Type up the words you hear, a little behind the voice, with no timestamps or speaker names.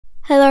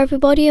Hello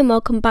everybody and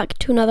welcome back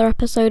to another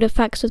episode of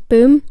Facts with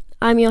Boom.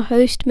 I'm your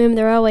host, Moom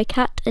the Railway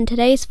Cat, and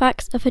today's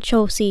facts are for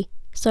Cholsey.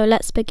 So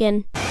let's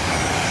begin.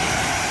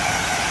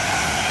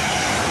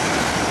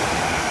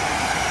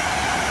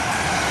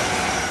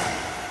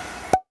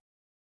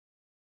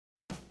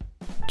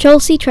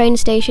 Cholsey train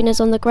station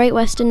is on the Great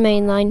Western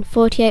Main Line,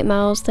 48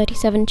 miles,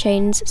 37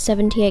 chains,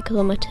 78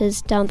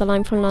 kilometres down the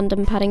line from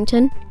London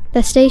Paddington.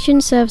 The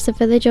station serves the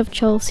village of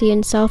Cholsey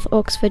in South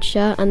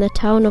Oxfordshire and the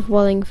town of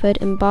Wallingford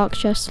in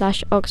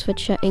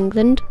Berkshire/Oxfordshire,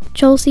 England.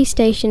 Cholsey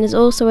station is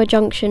also a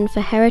junction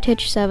for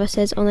heritage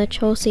services on the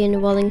Cholsey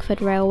and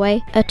Wallingford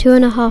Railway, a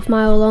 2.5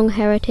 mile long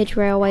heritage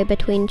railway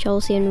between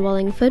Cholsey and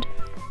Wallingford.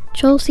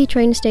 Cholsey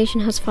train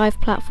station has 5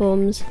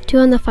 platforms, 2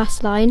 on the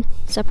fast line,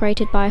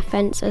 separated by a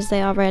fence as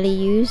they are rarely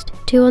used,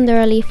 2 on the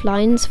relief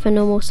lines for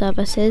normal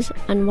services,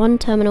 and 1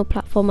 terminal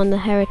platform on the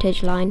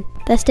heritage line.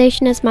 The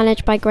station is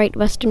managed by Great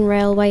Western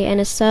Railway and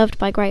is served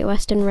by Great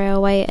Western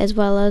Railway as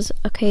well as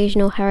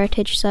occasional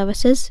heritage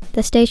services.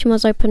 The station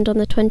was opened on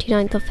the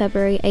 29th of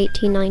February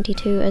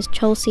 1892 as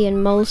Cholsey and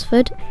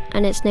Molesford,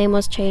 and its name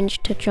was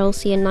changed to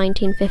Cholsey in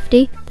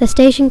 1950. The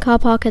station car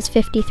park has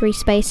 53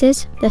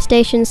 spaces. The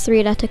station's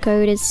 3-letter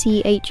code is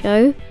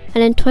CHO,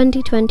 and in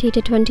 2020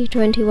 to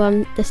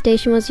 2021, the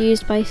station was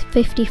used by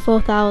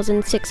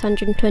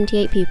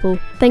 54,628 people.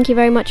 Thank you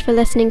very much for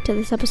listening to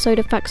this episode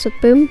of Facts with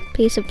Boom.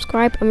 Please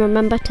subscribe and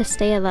remember to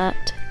stay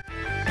alert.